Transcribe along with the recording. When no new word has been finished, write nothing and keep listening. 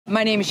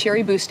My name is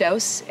Cheri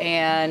Bustos,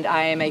 and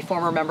I am a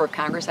former member of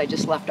Congress. I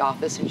just left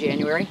office in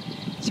January.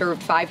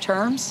 Served 5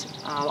 terms,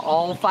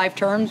 all 5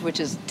 terms, which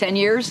is 10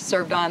 years,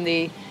 served on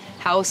the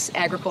House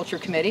Agriculture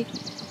Committee.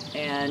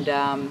 And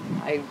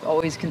I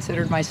always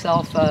considered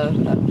myself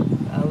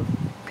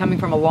coming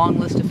from a long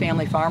list of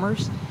family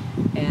farmers,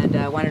 and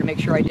wanted to make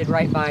sure I did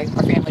right by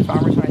our family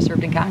farmers when I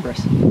served in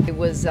Congress. It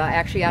was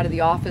actually out of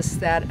the office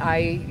that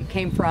I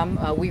came from.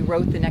 We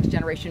wrote the Next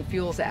Generation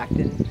Fuels Act,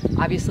 and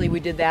obviously we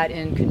did that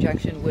in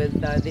conjunction with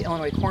the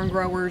Illinois corn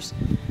growers.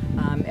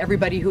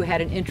 Everybody who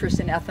had an interest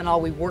in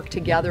ethanol, we worked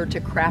together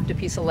to craft a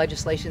piece of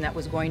legislation that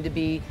was going to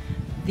be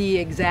the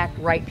exact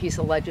right piece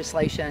of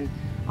legislation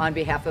on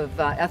behalf of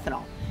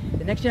ethanol.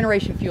 The Next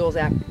Generation Fuels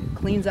Act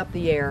cleans up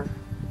the air.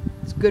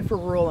 It's good for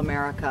rural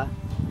America,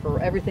 for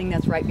everything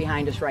that's right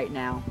behind us right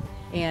now.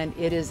 And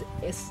it is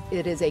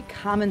a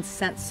common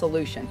sense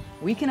solution.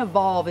 We can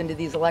evolve into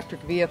these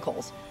electric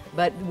vehicles,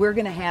 but we're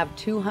going to have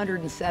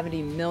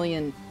 270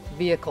 million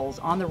vehicles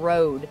on the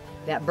road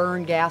that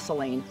burn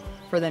gasoline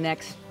for the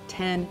next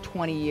 10,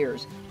 20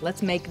 years.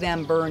 Let's make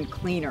them burn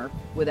cleaner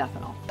with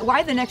ethanol.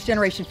 Why the Next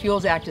Generation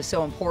Fuels Act is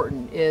so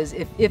important is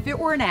if it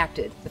were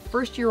enacted, the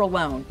first year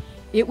alone,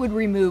 it would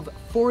remove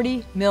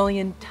 40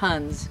 million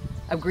tons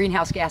of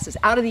greenhouse gases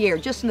out of the air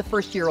just in the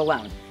first year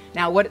alone.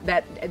 Now,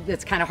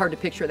 that's kind of hard to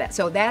picture that.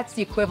 So that's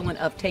the equivalent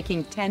of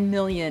taking 10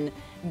 million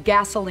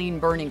gasoline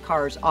burning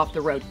cars off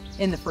the road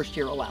in the first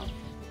year alone.